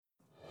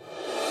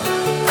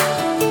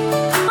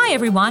Hi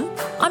everyone,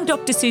 I'm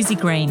Dr. Susie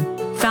Green,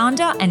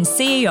 founder and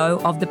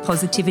CEO of the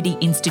Positivity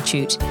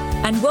Institute,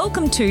 and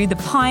welcome to the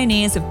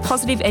Pioneers of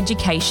Positive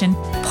Education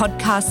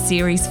podcast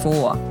series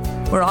 4,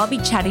 where I'll be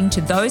chatting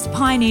to those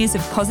pioneers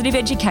of positive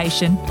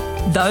education,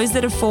 those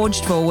that have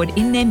forged forward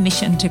in their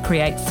mission to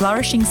create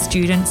flourishing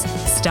students,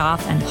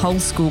 staff and whole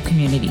school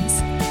communities.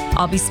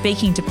 I'll be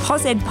speaking to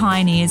PosEd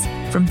pioneers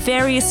from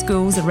various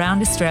schools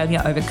around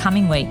Australia over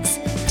coming weeks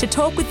to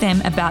talk with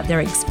them about their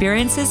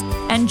experiences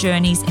and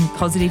journeys in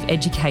positive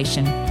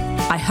education.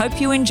 I hope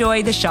you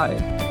enjoy the show.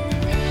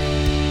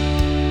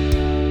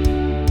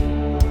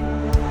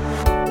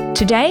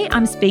 Today,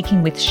 I'm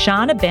speaking with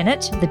Shana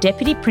Bennett, the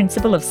Deputy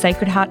Principal of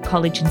Sacred Heart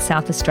College in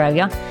South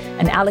Australia,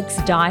 and Alex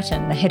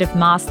Dighton, the Head of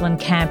Marcellin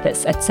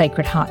Campus at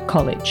Sacred Heart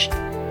College.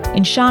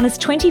 In Shana's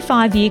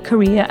 25-year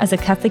career as a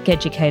Catholic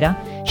educator,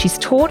 she's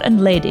taught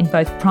and led in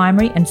both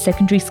primary and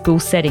secondary school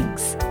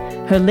settings.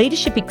 Her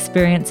leadership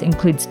experience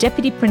includes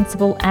deputy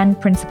principal and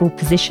principal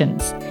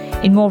positions.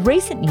 In more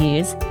recent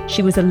years,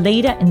 she was a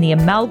leader in the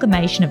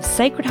amalgamation of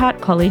Sacred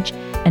Heart College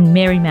and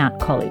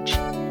Marymount College.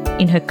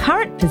 In her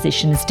current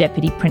position as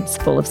Deputy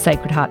Principal of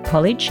Sacred Heart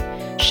College,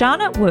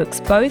 Shana works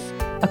both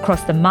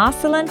across the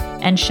Marcellin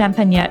and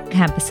Champagnat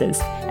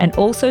campuses and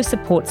also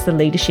supports the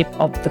leadership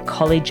of the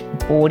college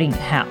boarding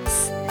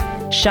house.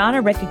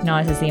 Shana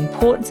recognises the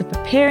importance of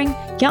preparing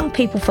young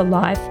people for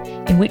life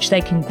in which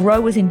they can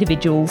grow as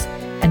individuals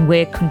and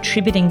where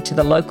contributing to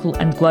the local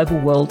and global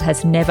world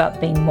has never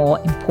been more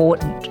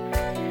important.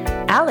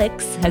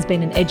 Alex has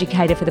been an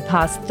educator for the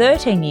past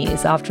 13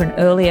 years after an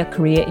earlier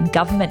career in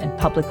government and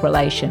public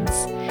relations.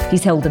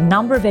 He's held a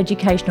number of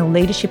educational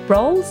leadership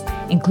roles,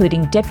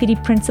 including Deputy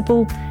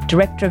Principal,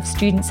 Director of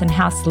Students and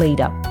House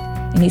Leader.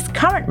 In his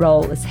current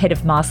role as Head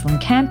of Marcellin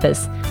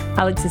Campus,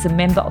 Alex is a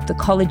member of the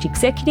college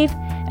executive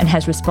and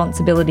has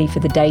responsibility for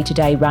the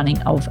day-to-day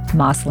running of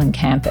Marcellin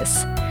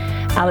Campus.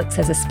 Alex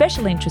has a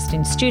special interest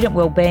in student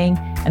wellbeing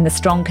and the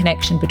strong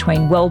connection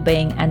between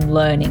wellbeing and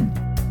learning.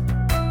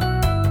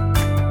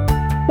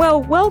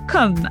 Well,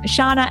 welcome,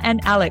 Shana and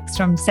Alex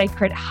from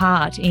Sacred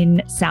Heart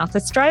in South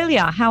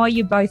Australia. How are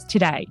you both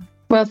today?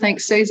 Well,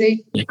 thanks,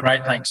 Susie. Yeah,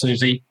 great. Thanks,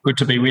 Susie. Good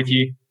to be with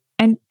you.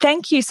 And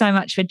thank you so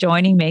much for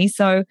joining me.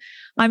 So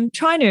I'm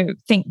trying to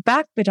think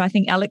back, but I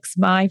think, Alex,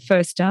 my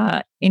first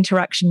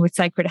interaction with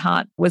Sacred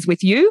Heart was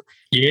with you.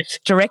 Yes.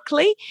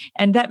 Directly.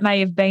 And that may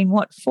have been,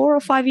 4 or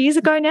 5 years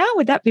ago now?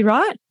 Would that be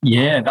right?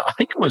 Yeah, I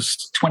think it was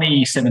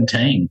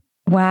 2017.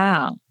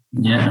 Wow.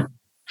 Yeah.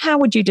 How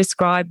would you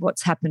describe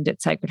what's happened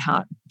at Sacred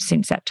Heart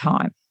since that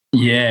time?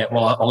 Yeah,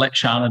 well, I'll let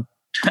Shana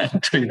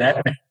do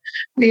that.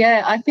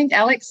 Yeah, I think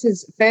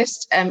Alex's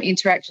first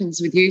interactions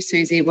with you,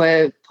 Susie,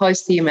 were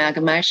post the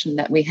amalgamation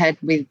that we had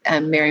with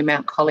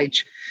Marymount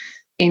College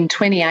in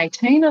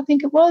 2018, I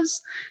think it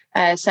was.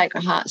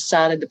 Sacred Heart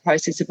started the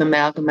process of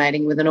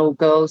amalgamating with an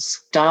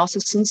all-girls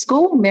diocesan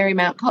school,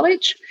 Marymount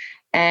College.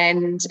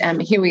 And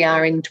here we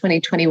are in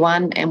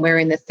 2021, and we're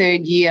in the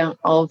third year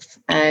of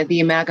the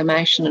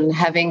amalgamation and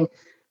having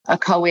a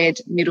co-ed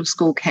middle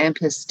school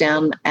campus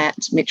down at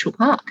Mitchell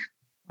Park.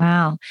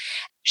 Wow.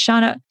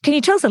 Shana, can you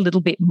tell us a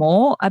little bit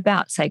more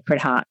about Sacred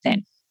Heart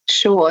then?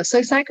 Sure.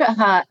 So Sacred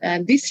Heart,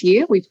 this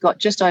year we've got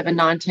just over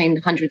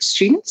 1,900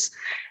 students,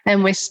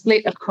 and we're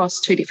split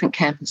across two different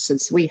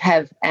campuses. We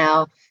have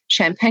our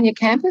Champagnat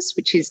campus,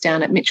 which is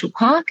down at Mitchell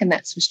Park, and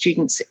that's for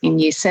students in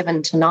year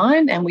 7 to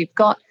 9, and we've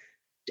got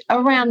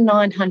around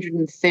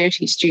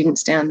 930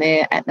 students down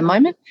there at the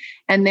moment.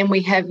 And then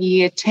we have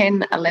year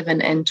 10,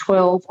 11 and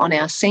 12 on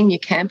our senior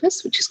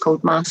campus, which is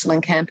called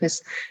Marcellin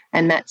Campus,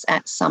 and that's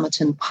at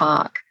Somerton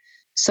Park.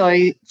 So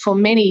for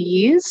many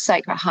years,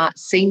 Sacred Heart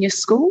Senior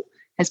School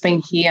has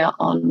been here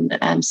on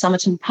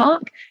Somerton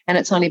Park, and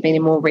it's only been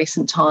in more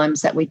recent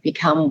times that we've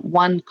become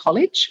one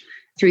college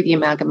through the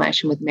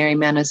amalgamation with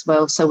Marymount as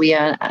well. So we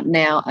are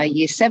now a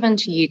year 7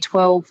 to year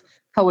 12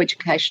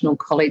 co-educational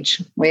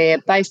college. We're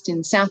based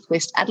in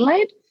southwest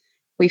Adelaide.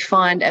 We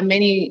find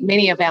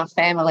many of our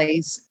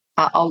families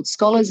are old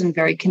scholars and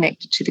very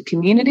connected to the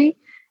community,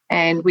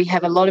 and we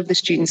have a lot of the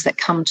students that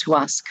come to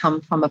us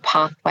come from a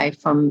pathway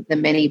from the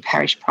many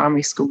parish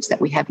primary schools that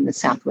we have in the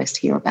southwest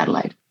here of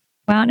Adelaide.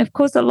 Wow, and of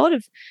course a lot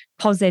of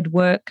PosEd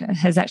work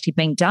has actually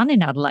been done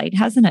in Adelaide,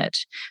 hasn't it?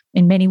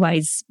 In many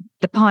ways,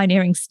 the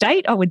pioneering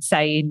state, I would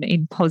say,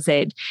 in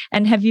PosEd.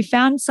 And have you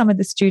found some of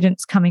the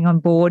students coming on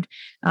board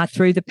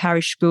through the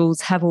parish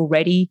schools have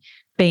already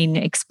been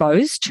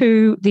exposed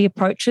to the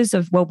approaches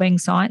of wellbeing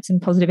science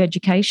and positive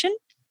education?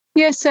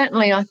 Yes,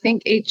 certainly. I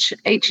think each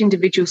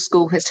individual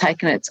school has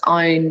taken its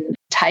own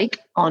take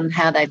on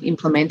how they've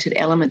implemented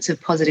elements of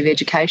positive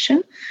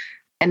education.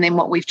 And then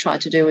what we've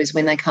tried to do is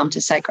when they come to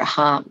Sacred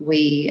Heart,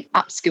 we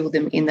upskill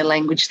them in the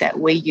language that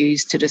we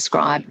use to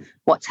describe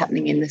what's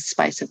happening in the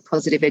space of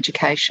positive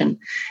education.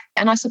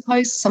 And I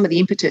suppose some of the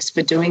impetus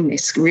for doing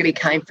this really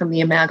came from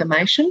the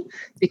amalgamation,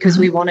 because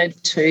we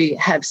wanted to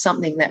have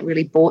something that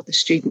really brought the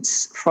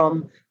students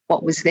from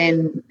what was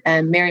then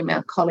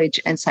Marymount College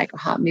and Sacred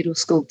Heart Middle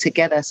School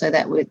together so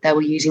that they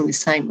were using the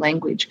same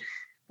language.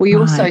 We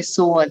also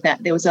saw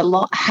that there was a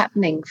lot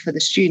happening for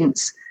the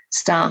students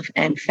staff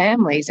and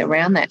families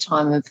around that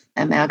time of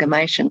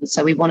amalgamation.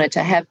 So we wanted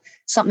to have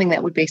something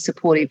that would be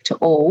supportive to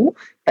all,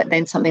 but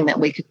then something that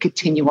we could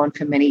continue on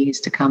for many years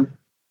to come.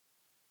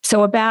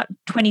 So about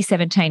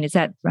 2017, is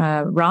that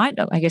right?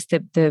 I guess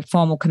the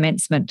formal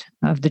commencement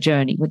of the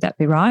journey, would that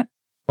be right?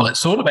 Well, it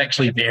sort of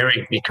actually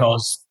varied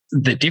because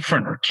the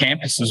different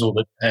campuses,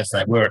 as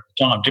they were at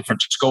the time,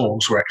 different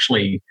schools were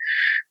actually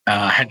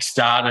had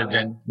started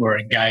and were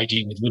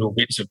engaging with little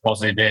bits of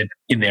positive ed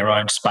in their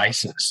own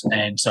spaces.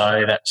 And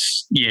so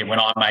that's, when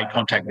I made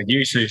contact with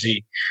you,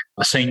 Susie,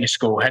 the senior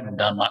school hadn't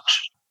done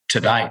much to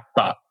date,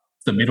 but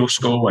the middle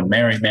school and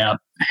Marymount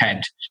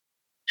had.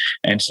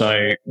 And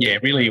so,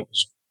 really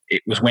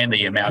it was when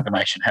the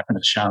amalgamation happened,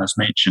 as Shana's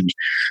mentioned,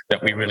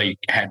 that we really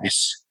had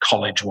this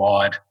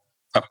college-wide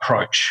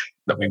approach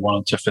that we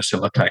wanted to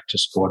facilitate to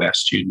support our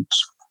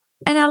students.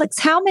 And Alex,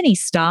 how many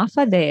staff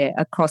are there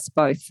across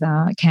both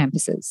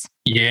campuses?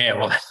 Yeah,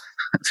 well,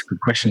 that's a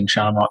good question.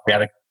 Shana might be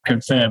able to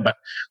confirm, but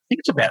I think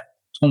it's about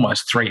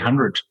almost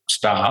 300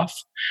 staff,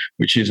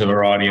 which is a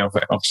variety of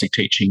obviously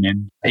teaching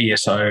and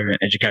ESO and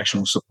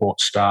educational support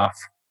staff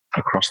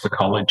across the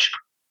college.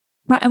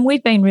 Right, and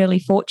we've been really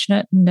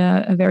fortunate and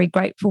are very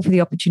grateful for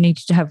the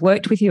opportunity to have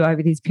worked with you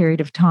over this period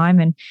of time.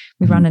 And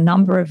we've run a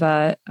number of,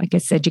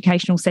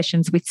 educational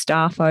sessions with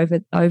staff over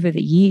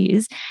the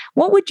years.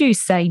 What would you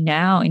say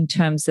now in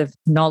terms of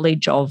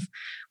knowledge of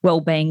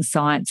wellbeing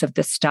science of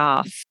the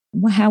staff?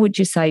 How would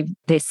you say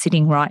they're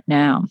sitting right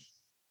now?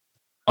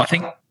 I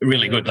think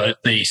really good.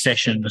 The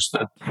sessions,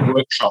 the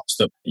workshops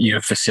that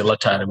you've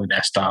facilitated with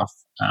our staff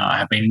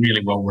have been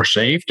really well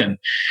received, and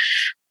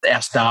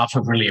our staff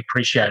have really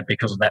appreciated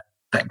because of that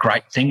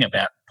great thing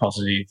about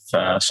positive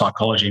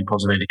psychology and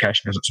positive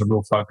education, because it's a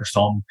real focus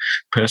on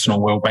personal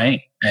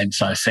wellbeing. And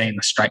so seeing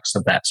the strengths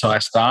of that. So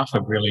our staff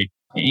have really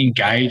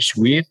engaged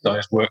with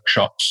those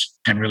workshops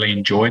and really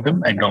enjoyed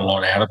them and got a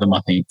lot out of them,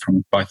 I think,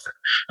 from both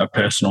a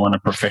personal and a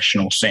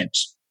professional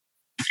sense.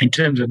 In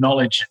terms of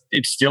knowledge,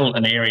 it's still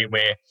an area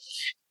where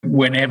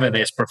whenever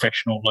there's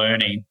professional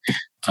learning,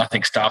 I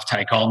think staff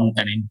take on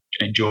and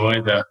enjoy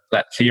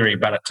that theory,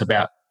 but it's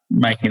about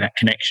making that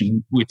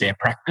connection with their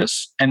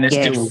practice. And there's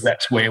still,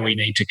 that's where we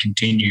need to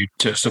continue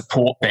to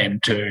support them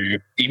to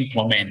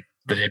implement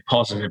the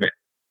positive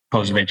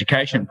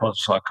education, positive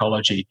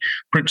psychology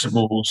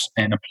principles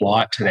and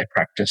apply it to their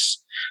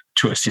practice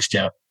to assist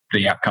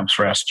the outcomes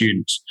for our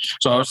students.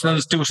 So I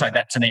would still say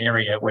that's an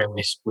area where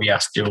we are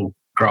still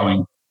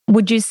growing.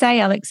 Would you say,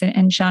 Alex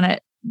and Shana,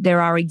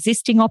 there are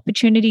existing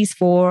opportunities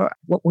for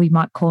what we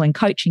might call in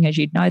coaching, as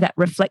you'd know, that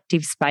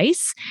reflective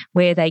space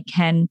where they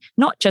can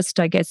not just,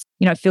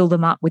 fill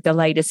them up with the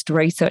latest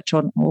research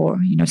or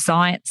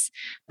science,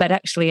 but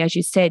actually, as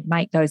you said,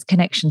 make those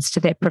connections to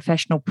their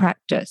professional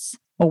practice?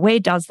 Or where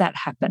does that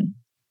happen?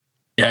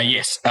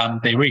 Yes,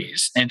 there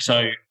is. And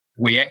so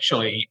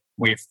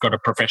we've got a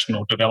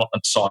professional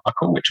development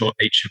cycle, which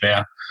each of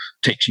our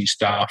teaching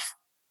staff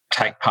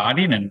take part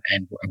in, and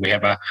we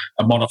have a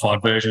modified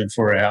version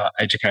for our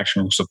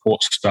educational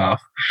support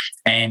staff,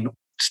 and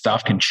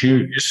staff can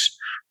choose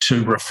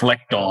to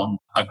reflect on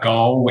a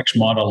goal which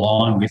might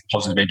align with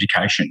positive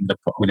education,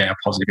 with our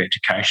positive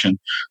education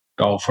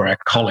goal for our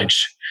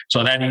college.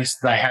 So that is,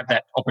 they have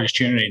that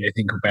opportunity to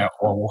think about,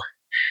 well,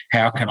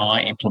 how can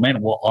I implement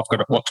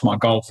what's my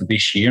goal for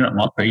this year? It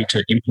might be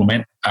to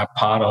implement a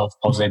part of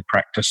positive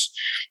practice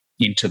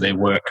into their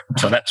work.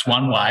 So that's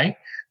one way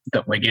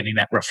that we're getting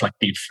that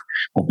reflective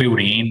or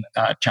building in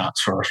a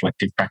chance for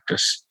reflective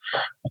practice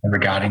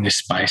regarding this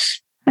space.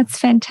 That's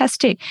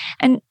fantastic.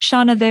 And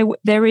Shana,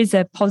 there is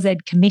a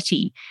POSED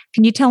committee.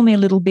 Can you tell me a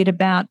little bit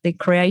about the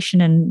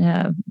creation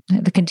and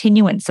the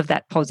continuance of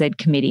that POSED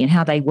committee and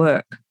how they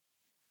work?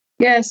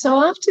 Yeah,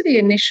 so after the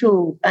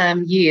initial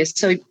years,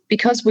 so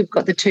because we've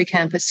got the two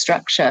campus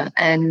structure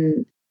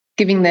and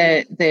giving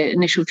the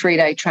initial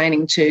 3-day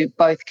training to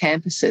both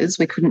campuses,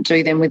 we couldn't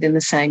do them within the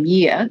same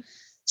year.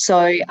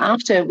 So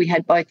after we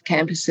had both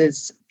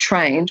campuses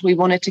trained, we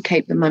wanted to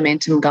keep the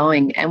momentum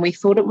going, and we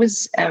thought it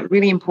was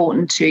really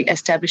important to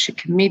establish a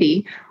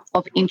committee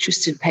of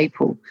interested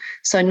people.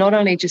 So not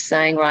only just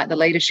saying, right, the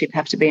leadership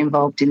have to be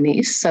involved in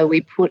this. So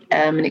we put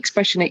an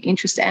expression of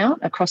interest out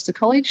across the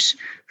college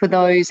for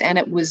those, and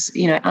it was,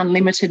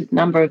 unlimited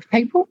number of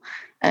people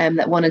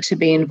that wanted to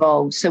be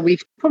involved. So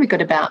we've probably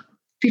got about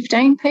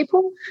 15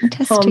 people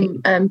from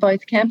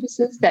both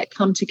campuses that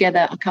come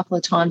together a couple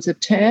of times a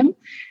term.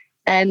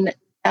 And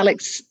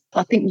Alex,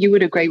 I think you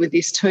would agree with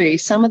this too.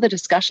 Some of the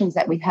discussions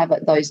that we have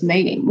at those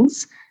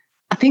meetings,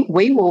 I think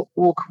we will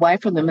walk away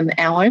from them and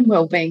our own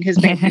wellbeing has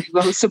been really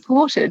well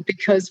supported,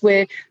 because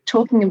we're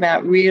talking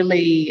about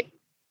really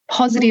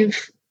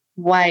positive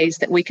ways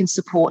that we can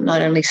support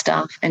not only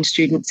staff and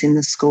students in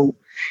the school.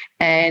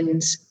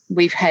 And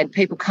we've had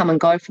people come and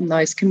go from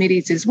those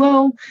committees as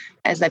well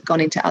as they've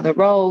gone into other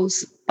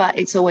roles. But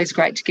it's always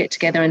great to get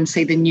together and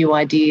see the new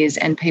ideas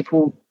and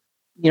people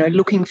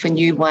looking for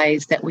new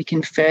ways that we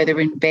can further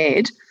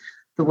embed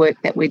the work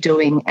that we're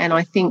doing. And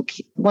I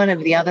think one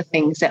of the other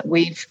things that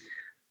we've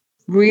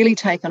really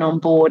taken on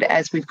board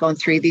as we've gone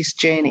through this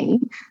journey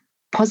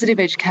positive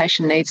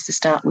education needs to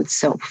start with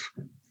self.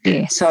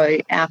 Yes. So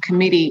our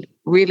committee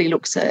really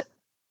looks at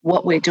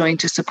what we're doing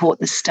to support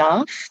the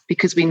staff,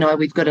 because we know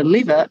we've got to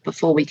live it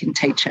before we can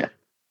teach it.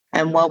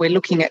 And while we're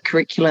looking at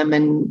curriculum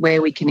and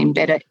where we can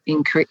embed it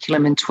in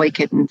curriculum and tweak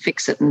it and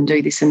fix it and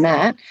do this and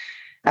that,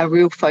 a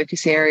real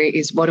focus area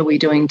is what are we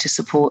doing to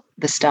support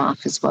the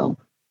staff as well.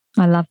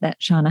 I love that,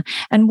 Shana.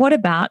 And what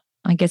about,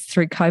 I guess,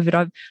 through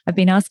COVID? I've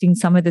been asking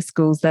some of the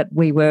schools that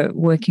we were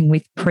working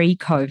with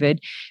pre-COVID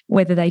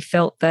whether they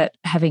felt that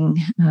having,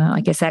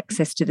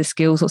 access to the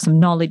skills or some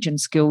knowledge and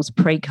skills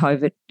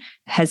pre-COVID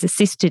has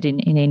assisted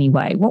in any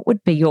way. What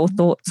would be your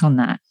thoughts on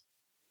that?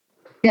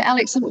 Yeah,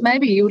 Alex,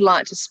 maybe you would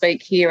like to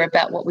speak here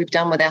about what we've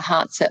done with our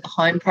Hearts at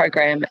Home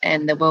program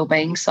and the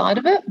wellbeing side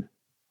of it.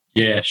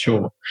 Yeah,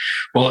 sure.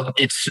 Well,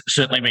 it's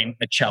certainly been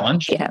a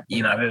challenge. Yeah.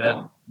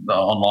 The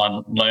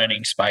online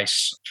learning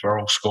space for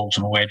all schools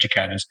and all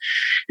educators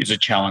is a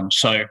challenge.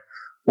 So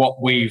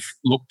what we've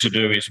looked to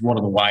do is what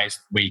are the ways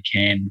that we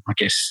can,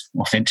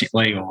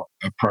 authentically or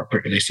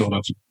appropriately sort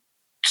of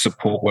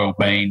support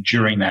wellbeing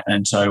during that.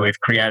 And so we've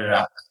created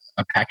a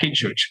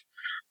package, which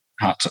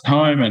Hearts at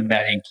Home, and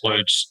that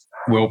includes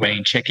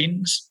wellbeing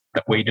check-ins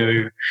that we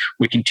do.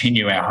 We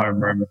continue our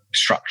homeroom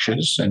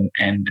structures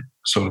and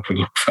sort of we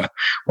look for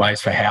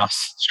ways for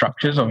house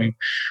structures. I mean,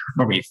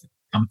 probably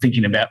I'm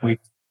thinking about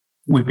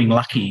we've been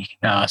lucky,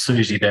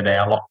 Susie, that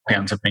our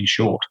lockdowns have been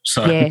short.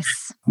 So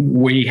yes.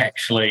 We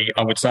actually,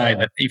 I would say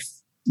that if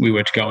we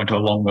were to go into a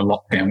longer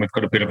lockdown, we've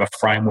got a bit of a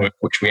framework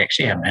which we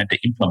actually haven't had to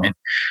implement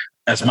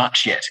as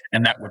much yet.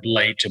 And that would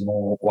lead to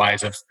more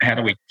ways of how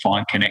do we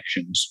find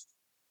connections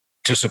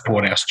to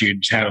support our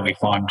students? How do we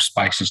find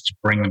spaces to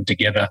bring them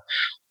together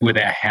with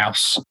our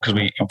house? Because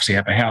we obviously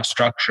have a house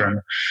structure and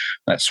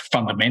that's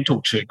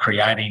fundamental to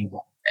creating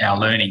our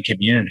learning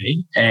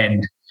community.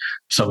 And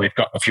so we've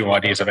got a few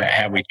ideas about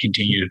how we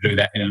continue to do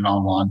that in an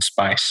online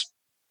space.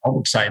 I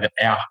would say that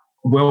our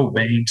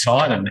wellbeing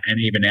side and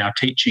even our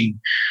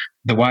teaching,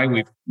 the way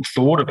we've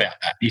thought about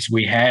that is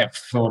we have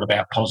thought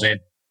about POSED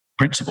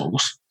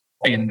principles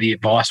in the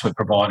advice we're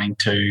providing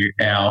to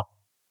our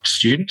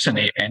students and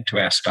to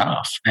our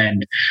staff.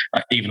 And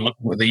even look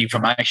with the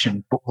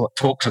information booklet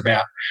talks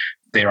about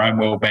their own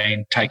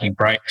wellbeing, taking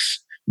breaks,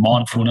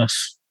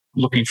 mindfulness,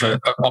 looking for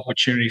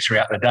opportunities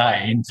throughout the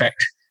day. In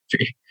fact,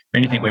 if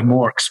anything, we're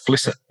more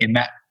explicit in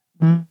that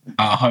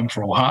Home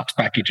for All Hearts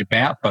package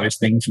about those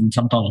things, and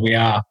sometimes we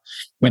are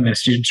when the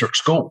students are at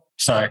school.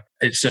 So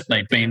it's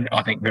certainly been,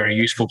 I think, very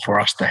useful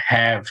for us to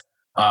have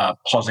a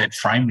POSED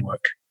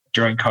framework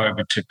during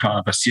COVID to kind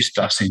of assist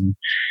us in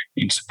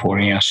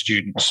supporting our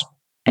students.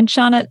 And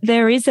Shana,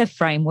 there is a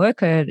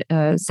framework,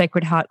 a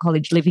Sacred Heart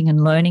College Living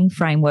and Learning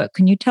framework.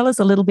 Can you tell us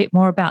a little bit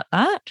more about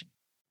that?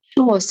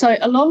 Sure. So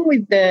along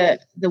with the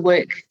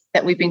work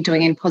that we've been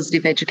doing in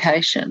positive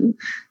education,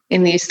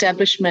 in the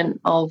establishment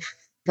of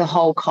the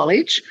whole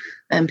college,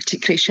 and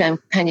particularly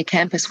Champagne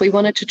Campus, we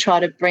wanted to try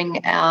to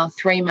bring our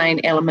three main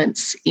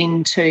elements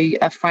into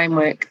a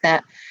framework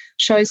that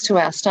shows to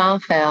our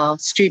staff, our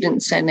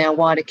students and our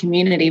wider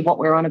community what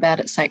we're on about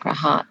at Sacred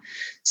Heart.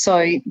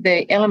 So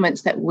the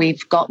elements that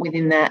we've got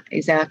within that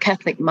is our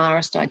Catholic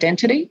Marist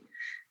identity,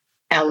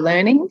 our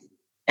learning,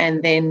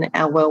 and then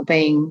our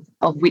wellbeing,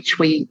 of which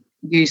we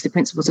use the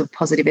principles of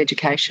positive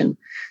education.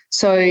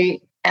 So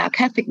our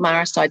Catholic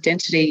Marist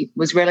identity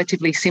was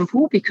relatively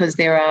simple because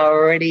there are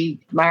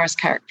already Marist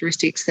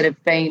characteristics that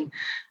have been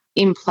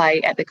in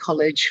play at the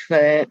college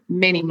for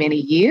many, many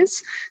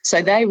years.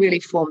 So they really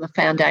form the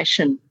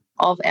foundation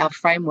of our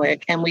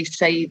framework, and we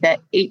see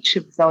that each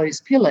of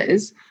those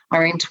pillars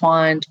are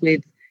entwined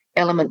with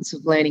elements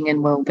of learning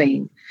and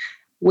wellbeing.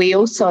 We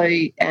also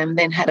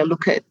then had a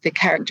look at the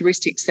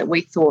characteristics that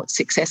we thought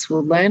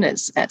successful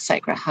learners at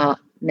Sacred Heart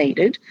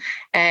needed,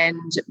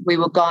 and we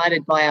were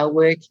guided by our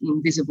work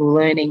in visible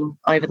learning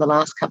over the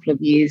last couple of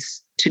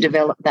years to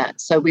develop that.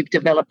 So we've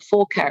developed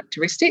 4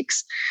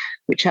 characteristics,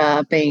 which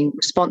are being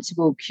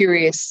responsible,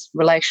 curious,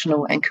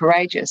 relational and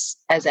courageous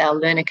as our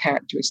learner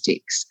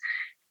characteristics.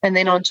 And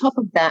then on top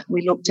of that,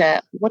 we looked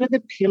at what are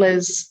the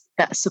pillars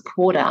that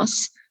support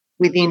us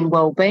within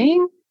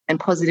wellbeing and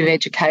positive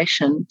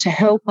education to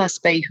help us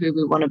be who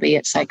we want to be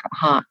at Sacred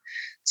Heart.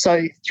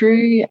 So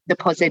through the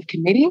POSED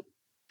committee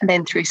and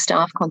then through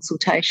staff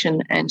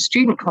consultation and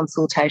student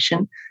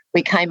consultation,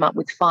 we came up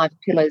with 5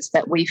 pillars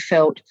that we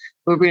felt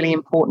were really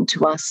important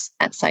to us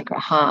at Sacred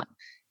Heart.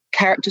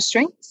 Character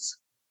strengths,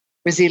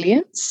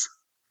 resilience,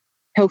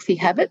 healthy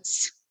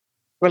habits,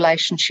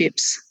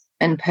 relationships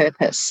and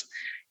purpose.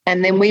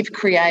 And then we've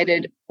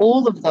created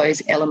all of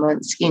those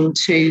elements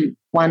into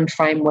one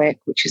framework,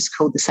 which is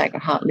called the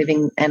Sacred Heart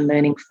Living and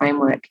Learning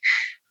Framework.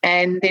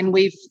 And then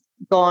we've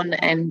gone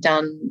and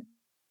done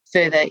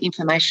further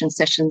information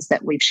sessions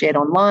that we've shared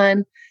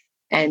online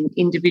and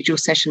individual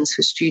sessions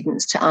for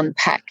students to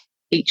unpack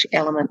each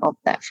element of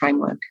that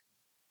framework.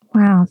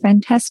 Wow,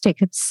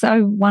 fantastic. It's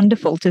so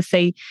wonderful to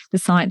see the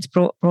science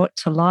brought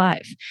to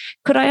life.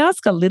 Could I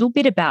ask a little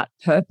bit about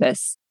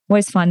purpose?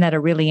 always find that a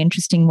really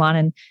interesting one,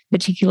 and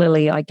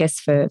particularly, I guess,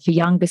 for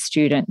younger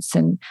students.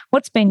 And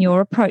what's been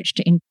your approach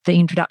to the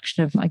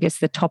introduction of, I guess,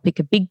 the topic,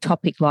 a big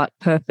topic like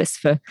purpose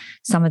for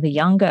some of the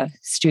younger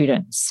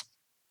students?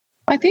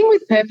 I think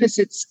with purpose,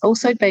 it's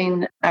also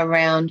been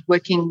around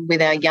working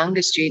with our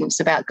younger students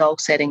about goal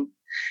setting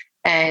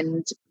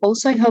and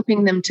also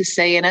helping them to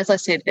see, and as I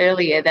said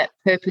earlier, that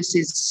purpose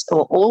is,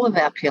 or all of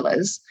our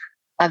pillars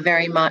are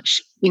very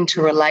much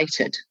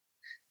interrelated.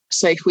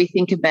 So if we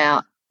think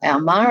about our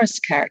Maris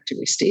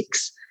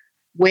characteristics,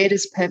 where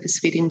does purpose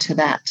fit into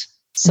that?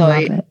 So,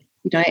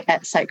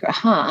 at Sacred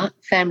Heart,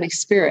 family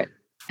spirit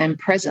and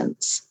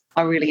presence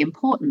are really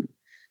important.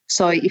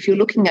 So if you're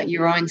looking at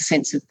your own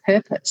sense of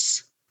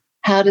purpose,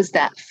 how does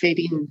that fit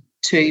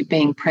into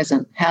being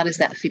present? How does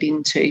that fit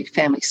into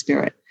family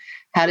spirit?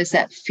 How does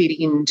that fit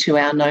into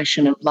our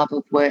notion of love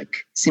of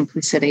work,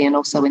 simplicity, and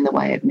also in the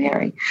way of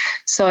Mary?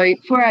 So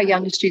for our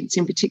younger students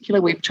in particular,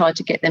 we've tried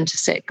to get them to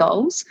set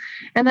goals.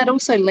 And that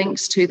also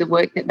links to the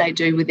work that they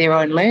do with their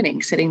own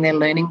learning, setting their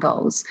learning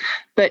goals,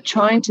 but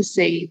trying to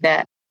see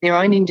that their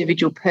own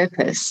individual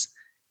purpose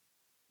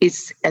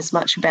is as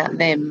much about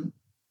them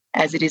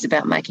as it is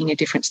about making a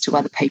difference to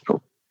other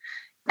people.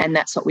 And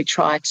that's what we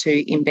try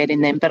to embed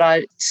in them. But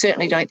I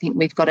certainly don't think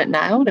we've got it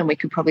nailed, and we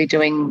could probably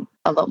doing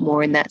a lot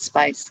more in that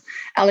space.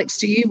 Alex,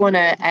 do you want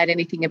to add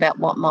anything about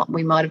what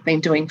we might have been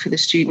doing for the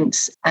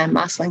students at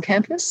Marcelin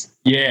campus?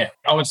 Yeah,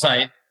 I would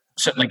say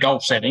certainly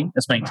goal setting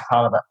has been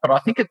part of it. But I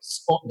think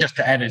it's, just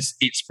to add, is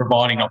it's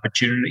providing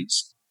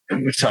opportunities.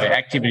 So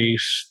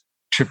activities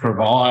to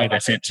provide a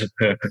sense of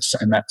purpose.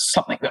 And that's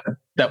something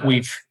that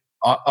we've,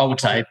 I would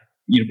say,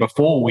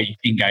 before we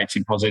engaged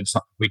in Positive,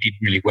 something we did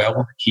really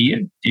well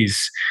here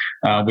is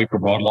we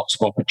provide lots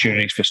of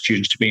opportunities for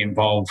students to be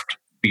involved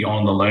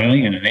beyond the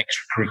learning and in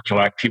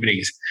extracurricular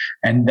activities.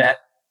 And that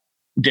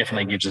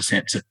definitely gives a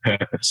sense of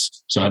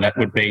purpose. So that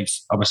would be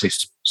obviously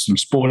some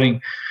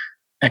sporting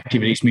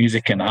activities,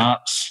 music and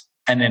arts,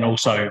 and then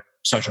also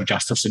social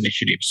justice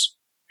initiatives.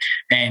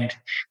 And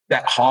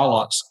that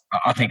highlights,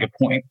 I think,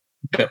 a point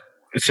that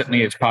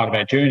certainly as part of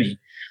our journey,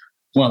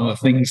 one of the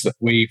things that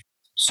we've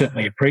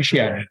certainly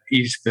appreciated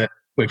is that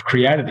we've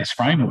created this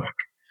framework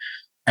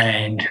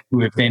and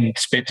we've then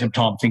spent some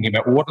time thinking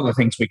about what are the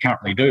things we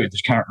currently do, the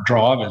current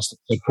drivers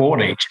that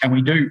support each, and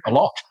we do a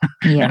lot.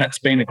 Yeah. And it's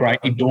been a great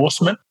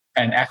endorsement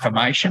and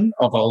affirmation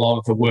of a lot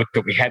of the work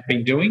that we had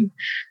been doing.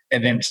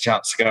 And then it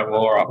starts to go,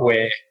 well, all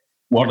right,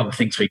 what are the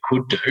things we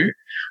could do?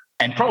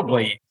 And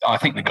probably, I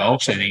think the goal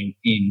setting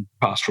in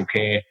pastoral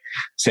care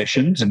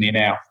sessions and in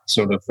our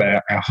sort of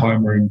our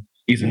homeroom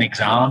is an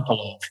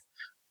example of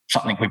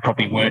something we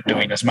probably weren't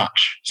doing as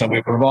much. So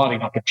we're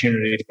providing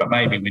opportunities, but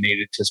maybe we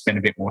needed to spend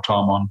a bit more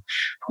time on,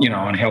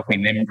 on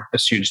helping them, the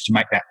students, to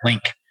make that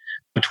link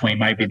between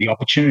maybe the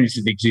opportunities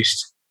that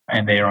exist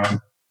and their own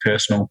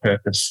personal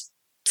purpose.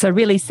 So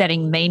really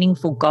setting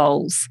meaningful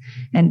goals.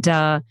 And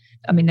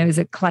there was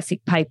a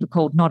classic paper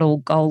called Not All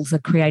Goals Are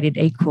Created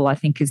Equal, I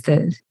think is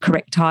the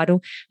correct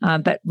title,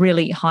 but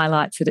really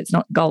highlights that it's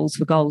not goals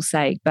for goals'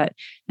 sake. But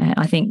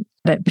I think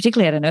that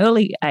particularly at an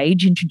early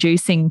age,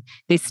 introducing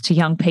this to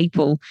young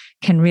people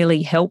can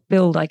really help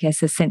build, I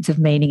guess, a sense of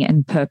meaning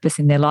and purpose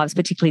in their lives,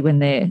 particularly when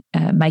they're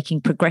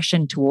making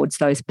progression towards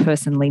those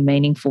personally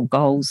meaningful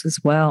goals as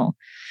well.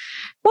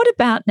 What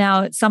about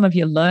now some of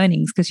your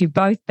learnings? Because you've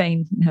both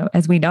been,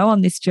 as we know,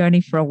 on this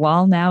journey for a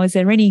while now. Is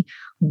there any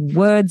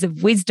words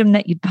of wisdom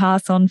that you'd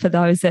pass on for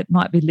those that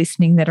might be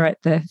listening that are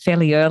at the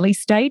fairly early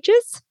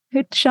stages?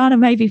 Shana,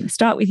 maybe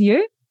start with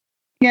you.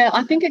 Yeah,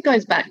 I think it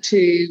goes back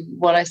to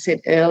what I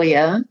said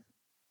earlier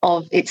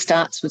of it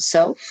starts with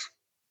self.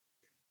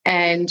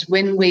 And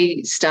when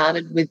we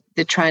started with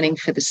the training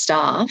for the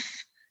staff,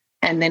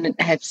 and then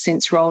it have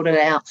since rolled it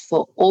out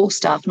for all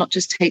staff, not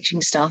just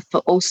teaching staff,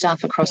 but all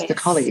staff across the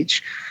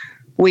college,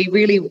 we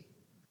really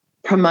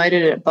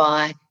promoted it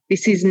by,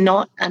 this is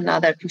not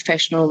another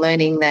professional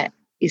learning that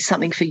is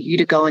something for you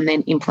to go and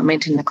then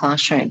implement in the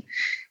classroom.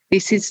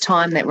 This is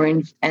time that we're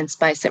in and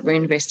space that we're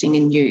investing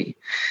in you.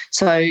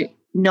 So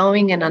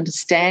knowing and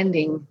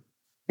understanding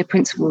the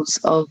principles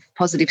of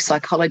positive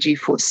psychology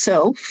for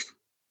self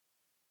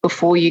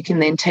before you can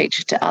then teach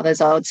it to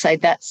others, I would say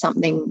that's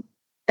something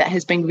that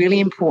has been really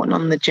important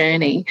on the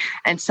journey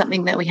and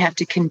something that we have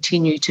to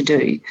continue to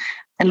do.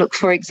 And look,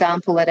 for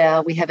example,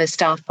 we have a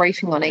staff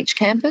briefing on each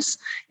campus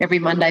every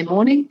Monday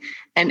morning,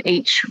 and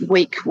each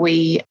week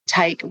we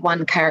take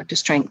one character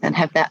strength and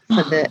have that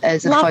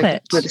as a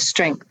focus for the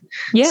strength.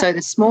 Yeah. So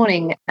this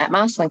morning at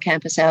Marcelin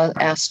campus,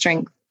 our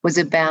strength was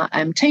about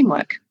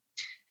teamwork.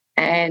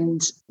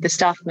 And the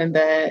staff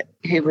member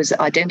who was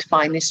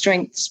identifying their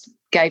strengths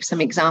gave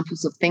some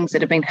examples of things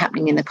that have been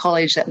happening in the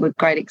college that were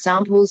great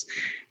examples.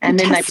 And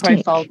Fantastic. Then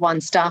they profiled one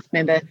staff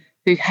member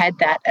who had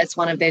that as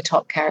one of their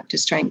top character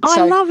strengths.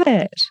 I love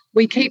it.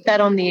 We keep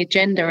that on the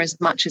agenda as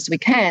much as we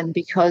can,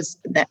 because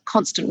that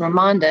constant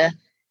reminder,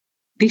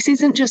 this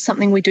isn't just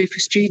something we do for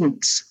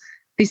students.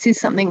 This is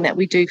something that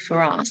we do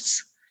for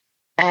us.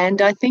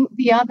 And I think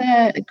the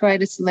other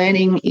greatest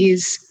learning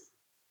is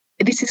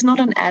this is not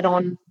an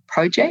add-on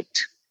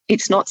project.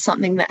 It's not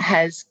something that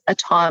has a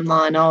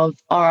timeline of,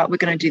 all right, we're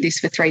going to do this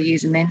for 3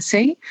 years and then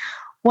see.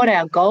 What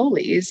our goal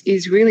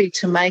is really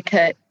to make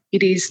it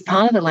is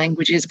part of the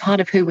language, it's part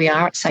of who we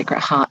are at Sacred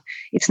Heart.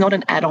 It's not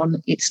an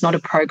add-on, it's not a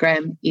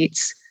program,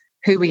 it's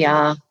who we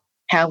are,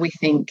 how we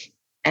think,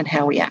 and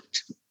how we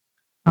act.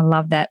 I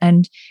love that.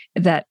 And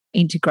that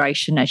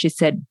integration, as you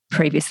said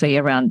previously,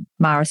 around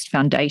Marist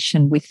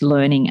Foundation with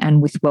learning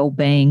and with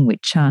wellbeing,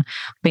 which I've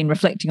been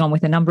reflecting on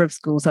with a number of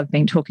schools I've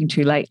been talking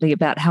to lately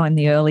about how in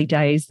the early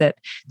days that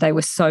they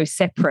were so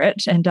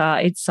separate. And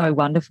it's so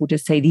wonderful to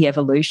see the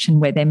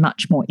evolution where they're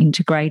much more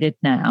integrated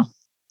now.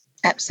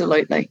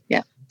 Absolutely.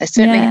 Yeah. They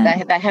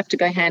certainly, they have to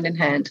go hand in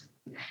hand.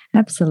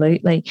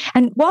 Absolutely.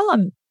 And while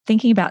I'm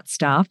thinking about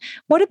staff,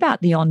 what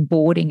about the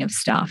onboarding of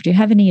staff? Do you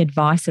have any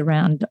advice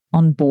around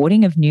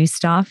onboarding of new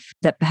staff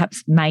that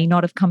perhaps may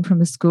not have come from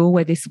a school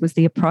where this was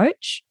the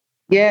approach?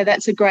 Yeah,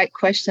 that's a great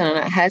question, and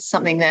it has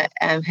something that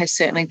has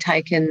certainly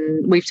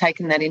we've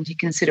taken that into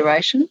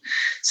consideration.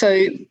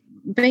 So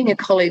being a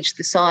college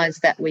the size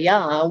that we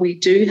are, we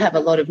do have a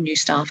lot of new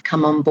staff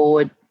come on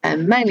board,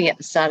 mainly at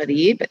the start of the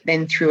year, but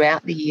then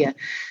throughout the year.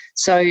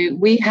 So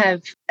we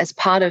have, as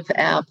part of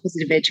our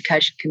Positive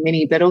Education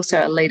Committee, but also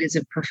our Leaders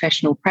of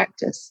Professional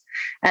Practice,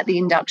 at the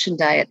induction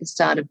day at the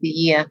start of the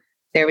year,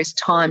 there is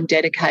time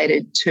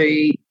dedicated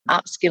to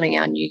upskilling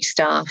our new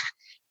staff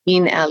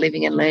in our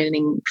living and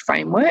learning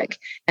framework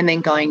and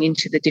then going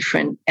into the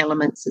different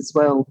elements as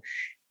well.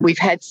 We've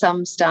had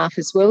some staff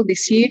as well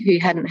this year who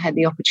hadn't had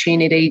the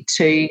opportunity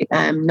to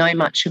know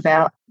much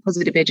about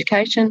positive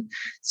education.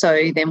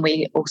 So then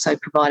we also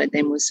provided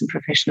them with some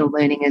professional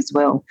learning as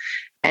well.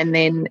 And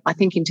then I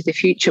think into the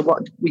future,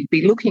 what we'd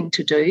be looking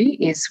to do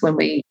is when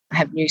we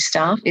have new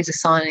staff is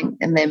assigning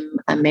them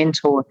a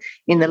mentor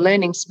in the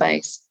learning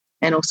space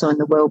and also in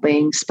the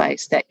wellbeing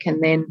space that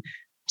can then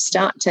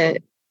start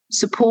to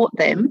support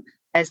them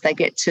as they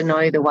get to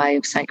know the way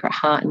of Sacred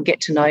Heart and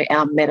get to know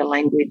our meta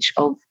language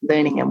of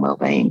learning and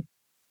wellbeing.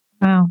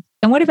 Wow.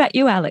 And what about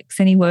you, Alex?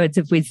 Any words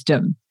of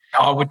wisdom?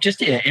 I would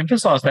just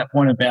emphasise that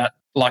point about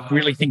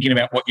really thinking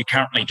about what you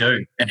currently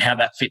do and how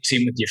that fits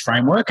in with your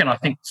framework. And I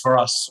think for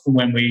us,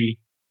 when we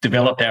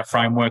developed our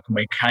framework and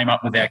we came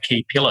up with our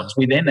key pillars,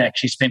 we then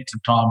actually spent some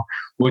time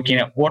working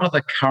out what are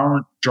the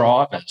current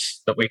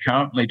drivers that we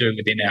currently do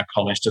within our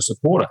college to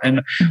support it.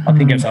 And I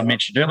think, as I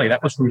mentioned earlier,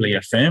 that was really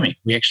affirming.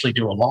 We actually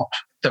do a lot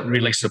that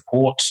really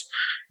supports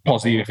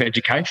positive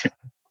education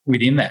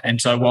within that.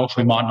 And so whilst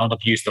we might not have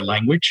used the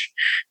language,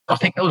 I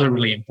think that was a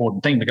really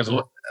important thing because,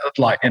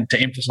 and to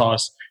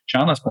emphasise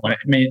Shana's point,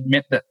 it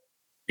meant that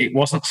it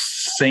wasn't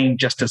seen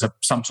just as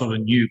some sort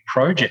of new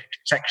project.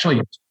 It's actually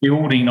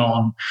building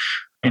on,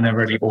 in a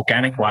really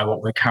organic way,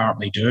 what we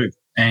currently do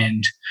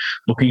and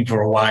looking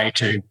for a way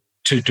to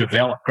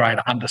develop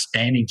greater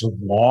understandings of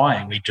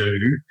why we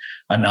do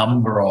a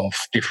number of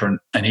different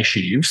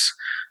initiatives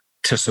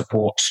to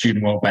support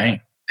student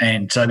wellbeing.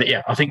 And so,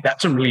 I think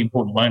that's a really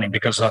important learning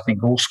because I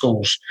think all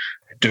schools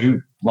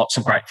do lots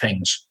of great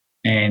things,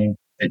 and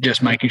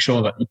just making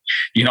sure that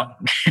you're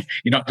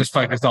not just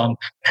focused on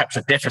perhaps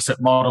a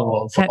deficit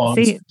model of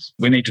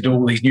we need to do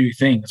all these new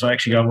things. I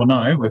actually go, well,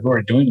 no, we're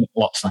already doing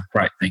lots of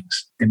great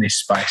things in this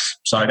space.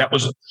 So that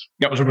was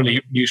a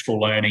really useful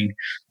learning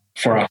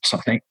for us, I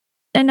think.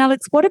 And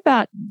Alex, what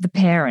about the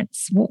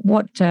parents?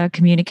 What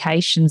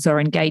communications or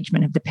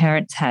engagement have the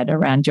parents had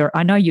around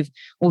I know you've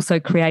also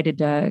created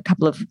a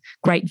couple of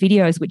great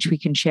videos which we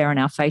can share on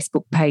our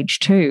Facebook page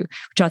too,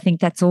 which I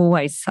think that's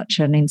always such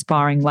an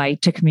inspiring way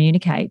to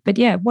communicate. But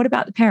what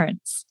about the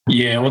parents?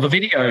 Yeah, well, the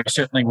video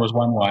certainly was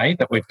one way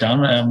that we've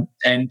done,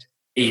 and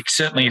it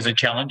certainly is a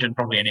challenge and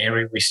probably an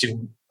area we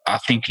still are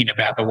thinking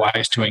about the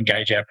ways to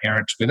engage our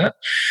parents with it.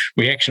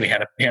 We actually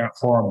had a parent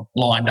forum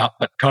lined up,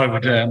 but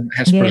COVID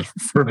has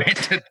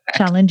prevented that.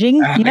 Challenging,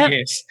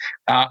 Yes.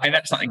 And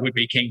that's something we'd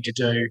be keen to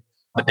do,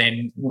 but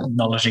then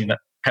acknowledging that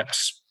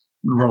perhaps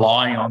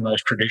relying on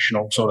those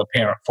traditional sort of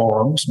parent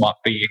forums might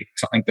be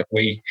something that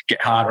we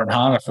get harder and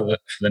harder for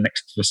the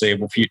next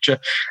foreseeable future.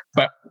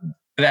 But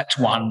that's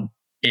one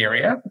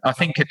area. I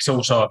think it's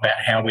also about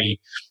how we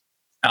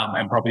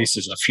and probably this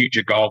is a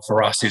future goal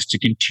for us, is to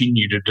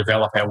continue to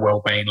develop our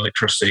wellbeing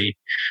literacy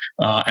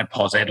and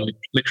POS-Ed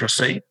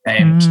literacy.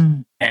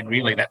 And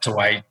really that's a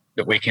way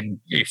that we can,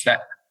 if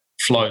that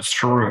flows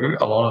through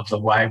a lot of the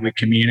way we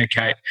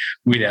communicate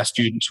with our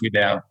students, with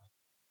our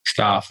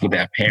staff, with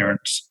our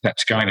parents,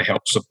 that's going to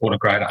help support a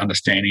greater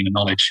understanding and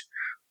knowledge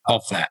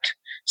of that.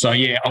 So,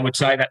 I would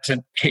say that's a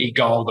key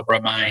goal that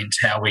remains,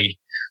 how we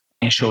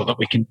ensure that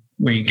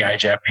we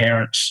engage our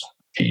parents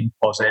in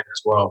POS-Ed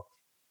as well.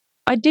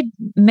 I did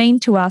mean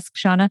to ask,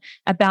 Shana,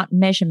 about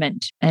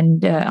measurement.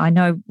 And I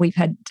know we've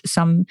had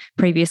some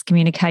previous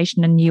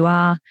communication and you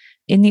are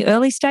in the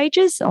early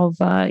stages of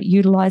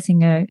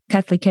utilising a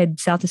Catholic Ed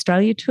South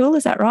Australia tool.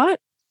 Is that right?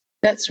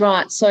 That's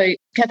right. So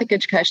Catholic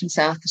Education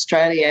South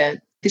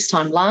Australia this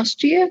time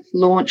last year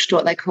launched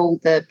what they call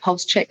the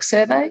Pulse Check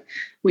survey,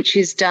 which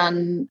is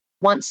done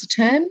once a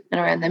term and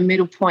around the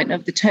middle point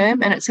of the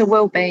term, and it's a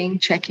wellbeing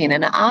check-in,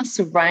 and it asks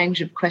a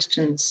range of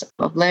questions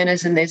of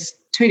learners, and there's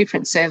 2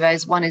 different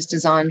surveys. One is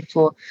designed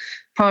for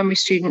primary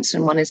students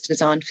and one is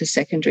designed for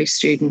secondary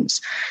students.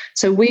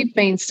 So we've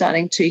been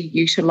starting to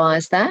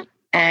utilise that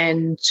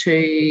and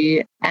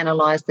to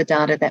analyse the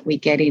data that we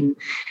get in.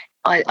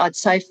 I'd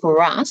say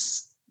for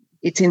us,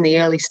 it's in the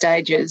early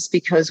stages,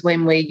 because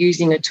when we're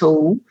using a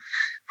tool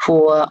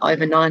for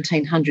over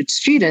 1,900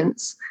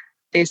 students,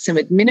 there's some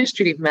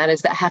administrative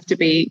matters that have to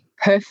be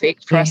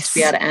perfect for us to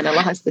be able to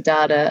analyse the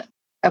data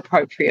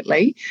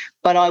appropriately.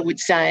 But I would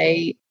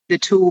say the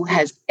tool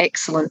has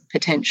excellent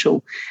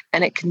potential,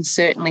 and it can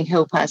certainly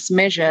help us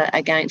measure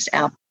against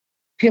our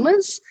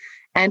pillars,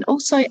 and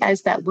also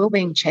as that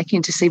wellbeing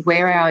check-in to see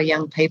where are our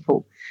young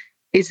people.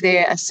 Is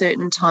there a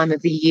certain time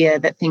of the year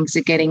that things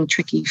are getting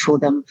tricky for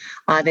them?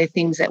 Are there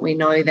things that we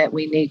know that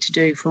we need to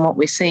do from what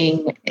we're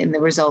seeing in the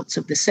results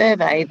of the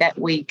survey that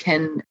we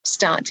can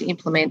start to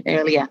implement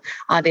earlier?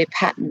 Are there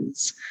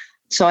patterns?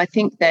 So I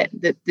think that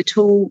the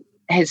tool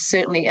has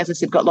certainly, as I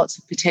said, got lots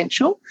of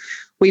potential.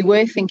 We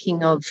were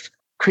thinking of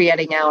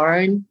creating our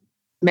own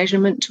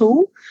measurement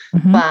tool,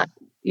 but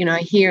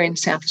here in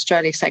South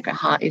Australia, Sacred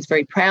Heart is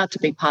very proud to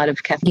be part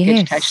of Catholic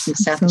Education in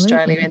South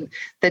Australia, and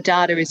the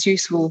data is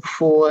useful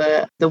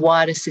for the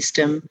wider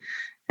system,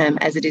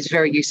 as it is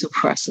very useful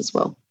for us as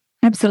well.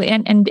 Absolutely.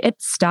 And at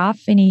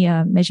staff, any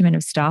measurement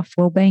of staff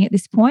wellbeing at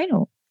this point?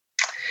 Or?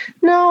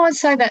 No, I'd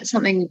say that's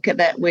something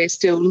that we're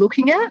still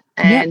looking at,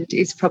 and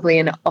is probably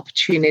an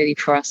opportunity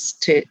for us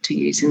to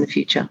use in the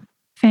future.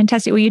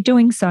 Fantastic. Well, you're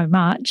doing so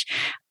much.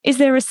 Is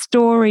there a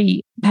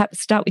story, perhaps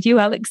start with you,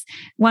 Alex,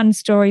 one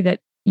story that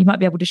you might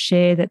be able to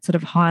share that sort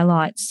of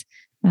highlights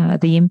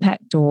the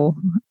impact or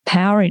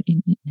power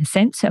in a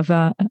sense of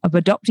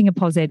adopting a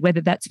POS-Ed,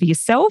 whether that's for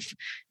yourself,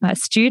 a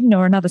student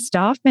or another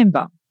staff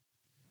member?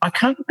 I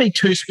can't be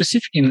too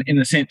specific in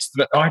the sense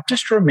that I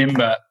just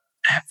remember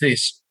have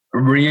this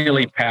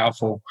really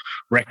powerful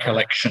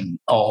recollection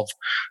of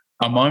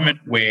a moment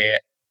where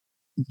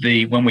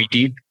when we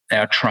did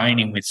our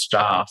training with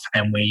staff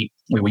and we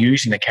were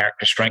using the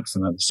character strengths,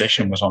 and the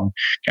session was on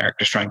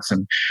character strengths,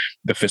 and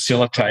the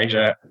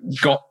facilitator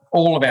got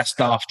all of our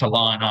staff to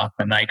line up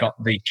and they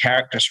got the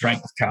character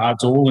strength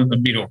cards all in the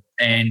middle,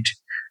 and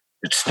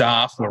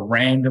staff were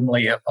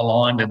randomly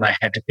aligned and they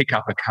had to pick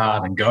up a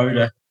card and go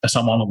to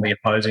someone on the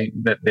opposing,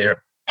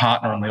 their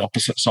partner on the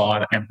opposite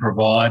side, and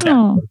provide that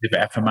positive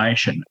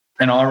affirmation.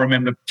 And I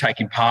remember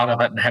taking part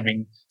of it and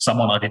having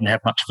someone I didn't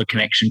have much of a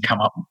connection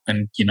come up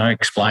and,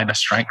 explain a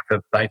strength that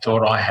they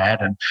thought I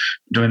had and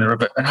doing the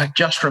ribbon. And I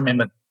just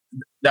remember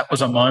that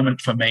was a moment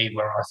for me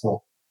where I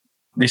thought,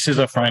 this is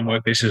a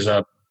framework, this is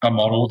a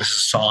model, this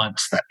is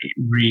science that it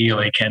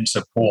really can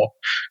support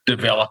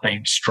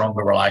developing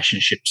stronger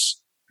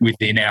relationships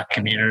within our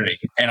community.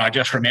 And I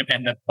just remember,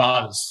 and the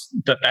buzz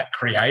that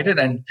created,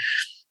 and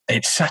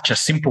it's such a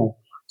simple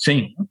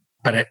thing,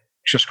 but it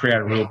just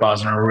created a real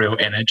buzz and a real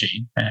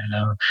energy,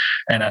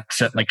 and it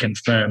certainly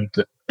confirmed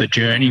that the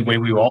journey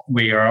where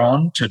we are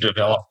on to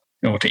develop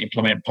or to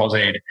implement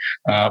POS-Ed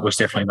was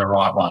definitely the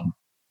right one.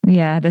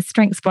 Yeah, the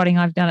strength spotting,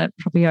 I've done it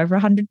probably over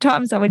 100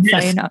 times, I would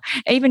say. And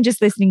even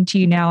just listening to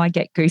you now, I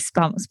get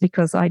goosebumps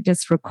because I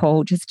just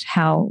recall just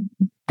how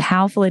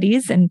powerful it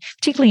is, and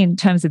particularly in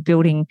terms of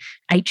building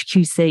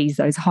HQCs,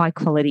 those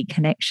high-quality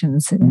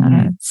connections.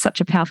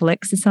 Such a powerful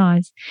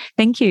exercise.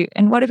 Thank you.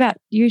 And what about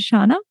you,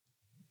 Shana?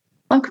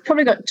 I've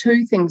probably got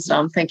 2 things that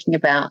I'm thinking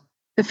about.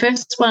 The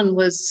first one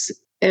was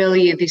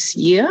earlier this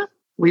year.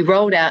 We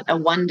rolled out a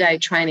 1-day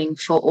training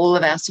for all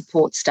of our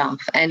support staff,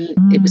 and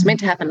it was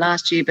meant to happen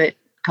last year, but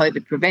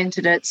COVID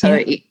prevented it.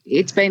 So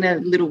it's been a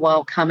little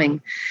while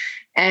coming.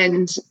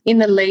 And in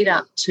the lead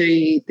up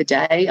to the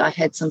day, I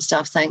had some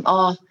staff saying,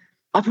 I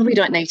probably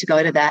don't need to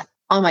go to that.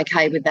 I'm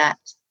okay with that.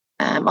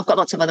 I've got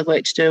lots of other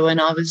work to do.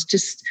 And I was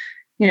just,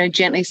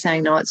 gently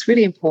saying, no, it's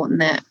really important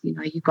that,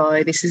 you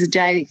go. This is a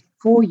day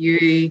for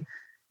you,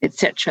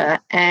 etc.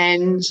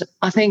 And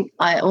I think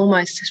I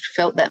almost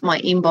felt that my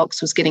inbox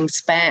was getting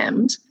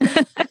spammed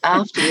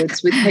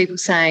afterwards with people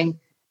saying,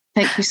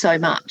 thank you so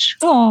much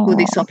for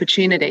this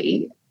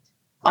opportunity.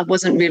 I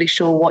wasn't really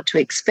sure what to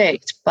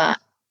expect, but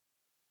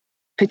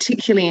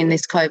particularly in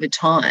this COVID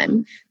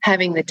time,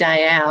 having the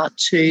day out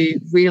to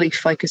really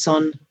focus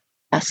on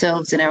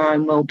ourselves and our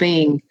own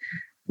well-being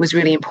was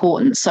really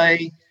important. So,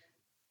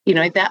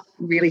 that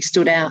really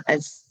stood out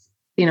as,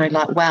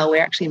 like, wow,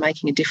 we're actually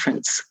making a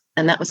difference.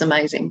 And that was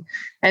amazing.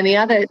 And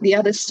the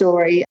other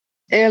story,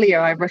 earlier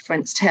I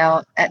referenced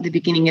how at the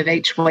beginning of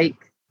each week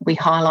we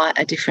highlight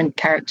a different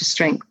character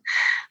strength.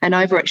 And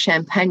over at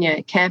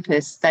Champagne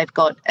campus, they've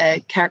got a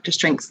character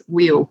strength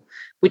wheel,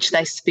 which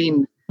they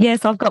spin.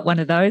 Yes, I've got one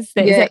of those.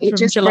 It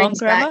just brings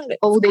back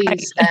all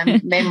these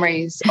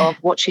memories of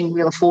watching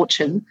Wheel of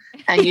Fortune,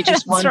 and you're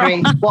just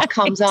wondering what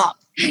comes up.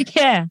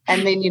 Yeah.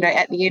 And then,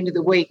 at the end of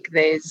the week,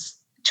 there's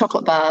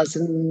chocolate bars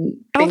and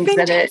things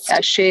that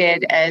are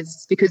shared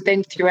because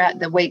then throughout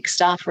the week,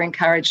 staff are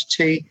encouraged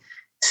to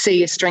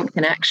see a strength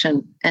in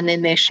action, and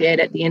then they're shared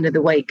at the end of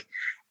the week.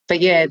 But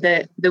yeah,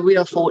 the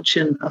Wheel of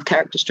Fortune of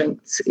character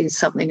strengths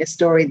is a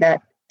story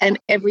that, and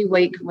every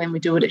week when we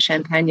do it at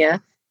Champagne, it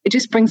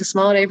just brings a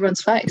smile to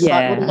everyone's face.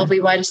 Yeah. Like, what a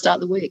lovely way to start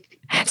the week.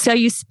 So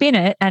you spin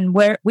it, and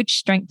which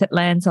strength it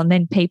lands on,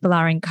 then people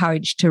are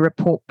encouraged to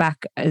report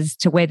back as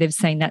to where they've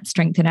seen that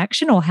strength in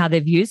action or how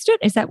they've used it.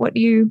 Is that what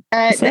you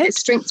said? It's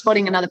strength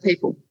spotting in other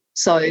people.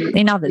 So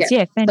in others,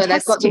 yeah, fantastic. So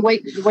they've got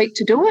the week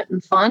to do it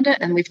and find it,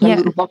 and we've got a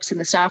little box in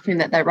the staff room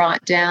that they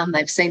write down.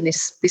 They've seen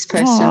this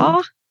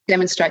person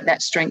demonstrate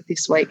that strength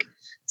this week.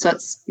 So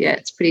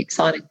it's pretty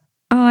exciting.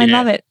 Oh, I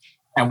love it.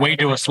 And we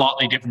do a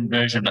slightly different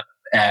version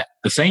at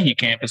the senior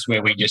campus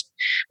where we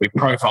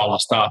profile a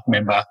staff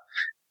member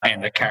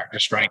and the character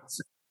strengths.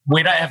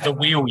 We don't have the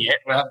wheel yet,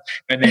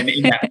 and then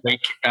in that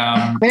week...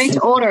 we need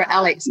to order it,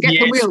 Alex. Get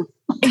the wheel.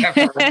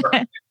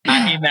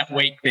 In that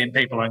week, then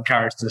people are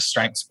encouraged to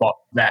strength spot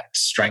that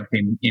strength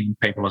in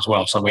people as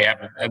well. So we have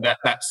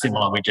that's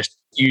similar. We're just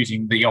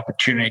using the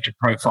opportunity to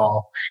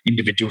profile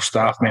individual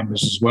staff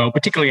members as well,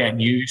 particularly our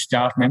new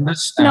staff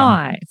members.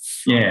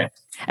 Nice. Yeah.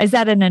 Is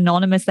that an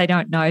anonymous? They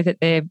don't know that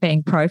they're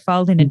being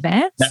profiled in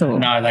advance?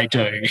 No, they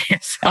do.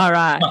 Yes. All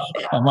right.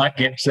 I might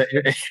get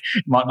it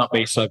might not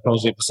be so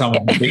positive for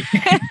someone to be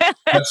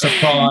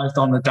surprised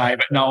on the day,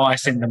 but no, I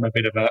send them a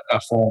bit of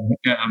a form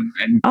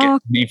and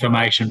get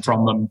information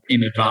from them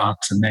in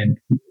advance, and then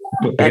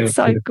that's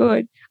so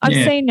good. I've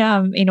seen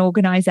in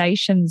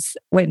organisations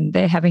when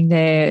they're having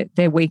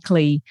their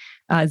weekly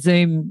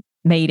Zoom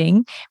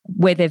meeting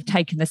where they've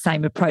taken the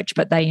same approach,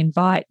 but they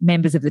invite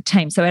members of the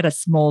team. So at a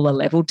smaller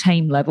level,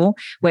 team level,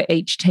 where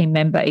each team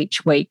member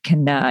each week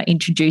can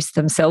introduce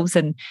themselves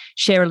and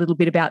share a little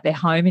bit about their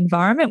home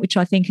environment, which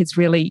I think has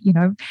really,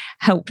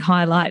 helped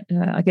highlight,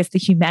 I guess, the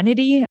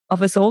humanity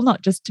of us all,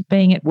 not just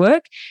being at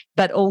work,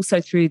 but also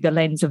through the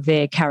lens of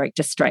their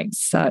character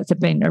strengths. So it's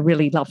been a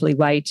really lovely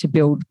way to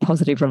build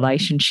positive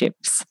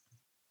relationships.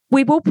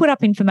 We will put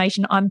up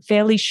information. I'm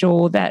fairly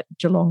sure that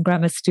Geelong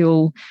Grammar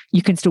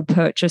you can still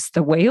purchase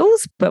the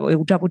wheels, but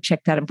we'll double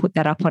check that and put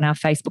that up on our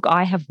Facebook.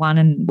 I have one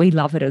and we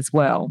love it as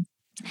well.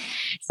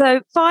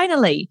 So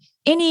finally,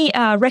 any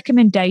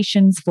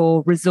recommendations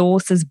for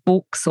resources,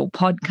 books or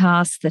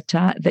podcasts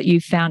that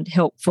you found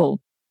helpful?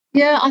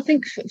 Yeah, I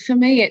think for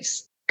me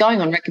it's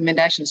going on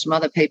recommendations from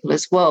other people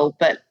as well,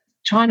 but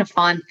trying to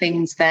find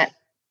things that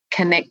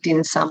connect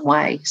in some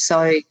way.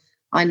 So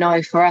I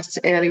know for us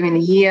earlier in the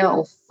year,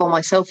 or for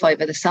myself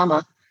over the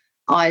summer,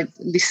 I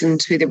listened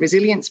to the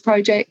Resilience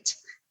Project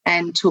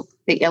and took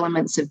the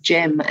elements of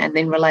GEM and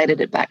then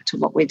related it back to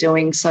what we're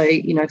doing. So,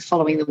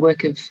 following the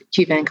work of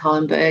Hugh Van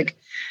Cuylenburg,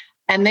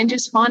 and then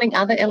just finding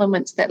other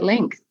elements that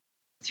link.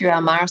 Through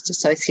our Marist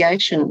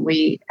Association,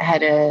 we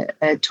had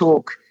a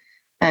talk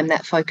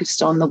that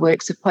focused on the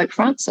works of Pope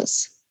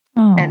Francis.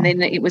 Oh. And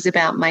then it was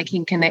about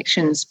making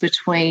connections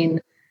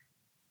between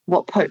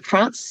what Pope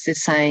Francis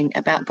is saying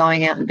about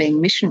going out and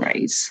being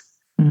missionaries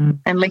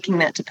and linking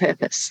that to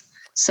purpose.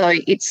 So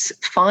it's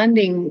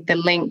finding the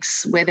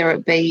links, whether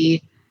it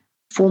be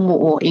formal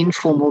or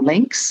informal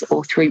links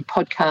or through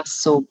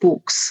podcasts or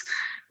books,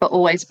 but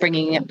always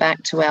bringing it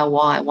back to our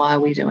why. Why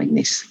are we doing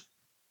this?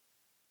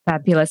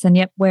 Fabulous. And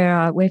yep,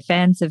 we're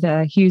fans of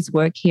Hugh's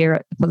work here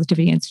at the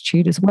Positivity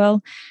Institute as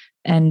well.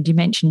 And you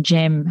mentioned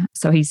GEM,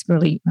 so he's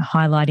really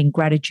highlighting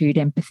gratitude,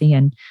 empathy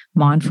and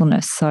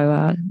mindfulness.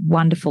 So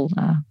wonderful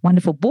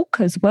book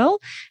as well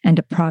and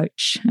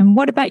approach. And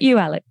what about you,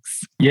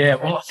 Alex? Yeah,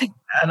 well, I think,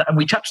 and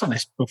we touched on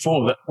this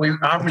before, that we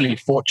are really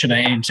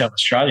fortunate in South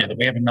Australia that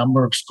we have a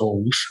number of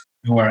schools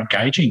who are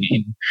engaging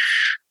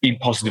in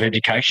positive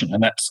education.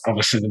 And that's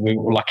obviously, we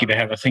were lucky to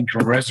have a thinker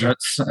in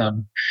residence,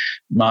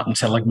 Martin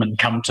Seligman,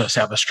 come to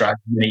South Australia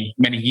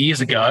many years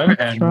ago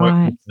and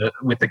work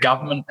with the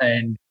government,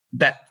 and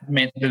that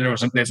meant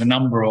that there's a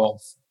number of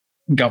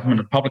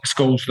government and public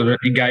schools that are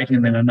engaging,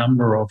 and then a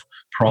number of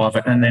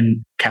private and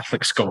then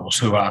Catholic schools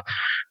who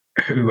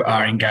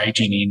are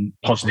engaging in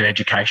positive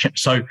education.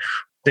 So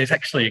there's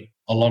actually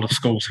a lot of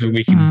schools who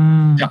we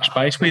can touch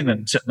base with,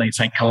 and certainly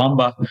St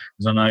Columba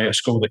is, I know, a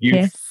school that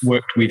you've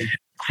worked with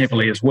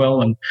heavily as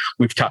well, and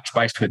we've touched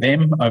base with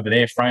them over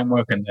their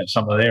framework and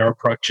some of their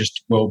approaches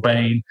to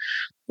wellbeing,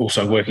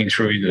 also working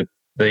through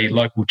the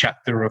local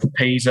chapter of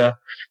PISA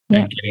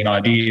and getting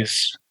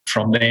ideas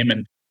from them.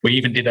 And we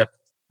even did a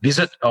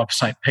visit of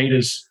St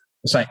Peter's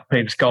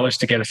College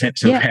to get a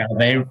sense of how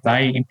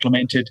they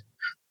implemented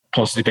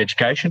positive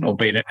education,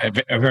 albeit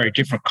a very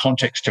different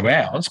context to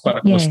ours,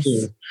 but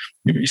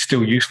it was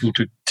still useful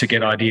to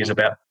get ideas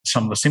about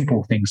some of the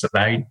simple things that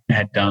they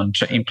had done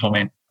to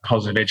implement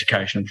positive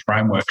education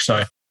framework.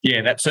 So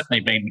that's certainly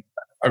been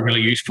a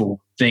really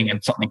useful thing,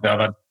 and something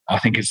that I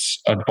think is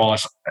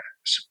advice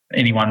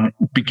anyone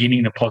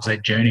beginning the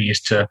PosEd journey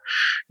is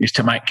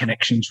to make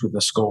connections with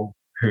the school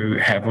who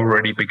have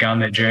already begun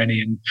their journey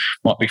and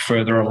might be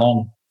further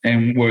along,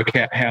 and work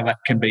out how that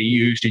can be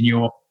used in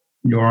your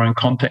own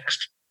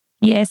context.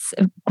 Yes,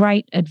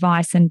 great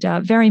advice, and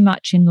very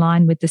much in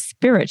line with the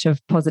spirit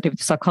of positive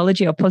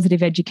psychology or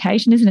positive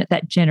education, isn't it?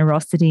 That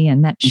generosity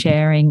and that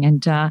sharing.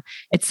 And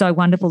it's so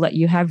wonderful that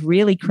you have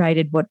really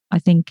created what I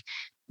think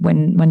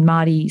when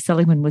Marty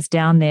Seligman was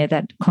down there,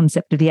 that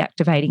concept of the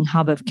activating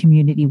hub of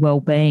community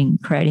wellbeing,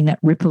 creating that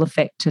ripple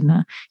effect.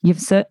 And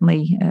you've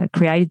certainly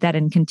created that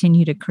and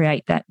continue to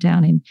create that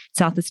down in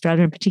South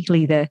Australia, and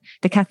particularly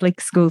the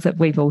Catholic schools that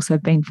we've also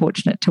been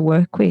fortunate to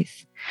work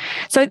with.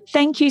 So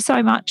thank you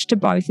so much to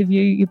both of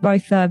you. You've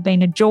both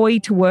been a joy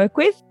to work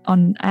with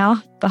on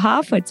our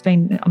behalf.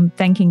 I'm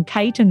thanking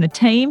Kate and the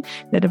team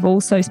that have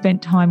also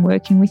spent time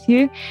working with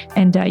you,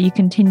 and you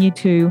continue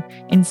to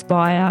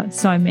inspire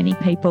so many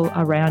people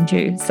around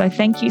you. So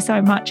thank you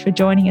so much for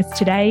joining us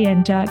today,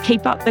 and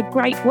keep up the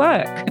great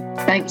work.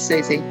 Thanks,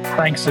 Susie.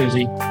 Thanks,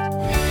 Susie.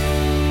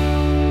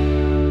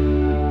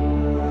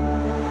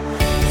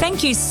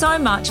 Thank you so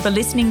much for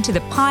listening to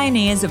the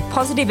Pioneers of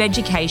Positive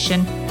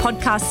Education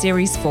podcast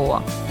series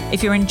 4.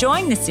 If you're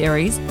enjoying the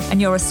series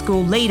and you're a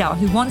school leader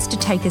who wants to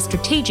take a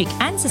strategic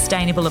and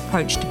sustainable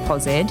approach to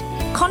PosEd,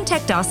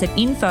 contact us at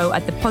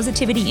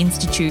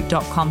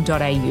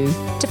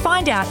info@thepositivityinstitute.com.au to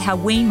find out how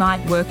we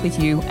might work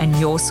with you and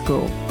your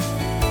school.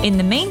 In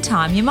the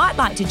meantime, you might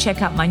like to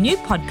check out my new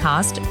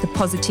podcast, The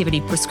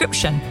Positivity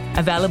Prescription,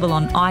 available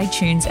on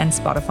iTunes and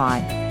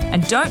Spotify.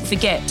 And don't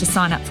forget to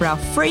sign up for our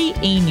free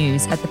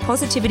e-news at the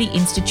Positivity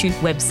Institute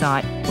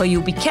website, where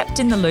you'll be kept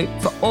in the loop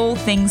for all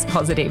things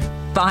positive.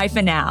 Bye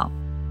for now.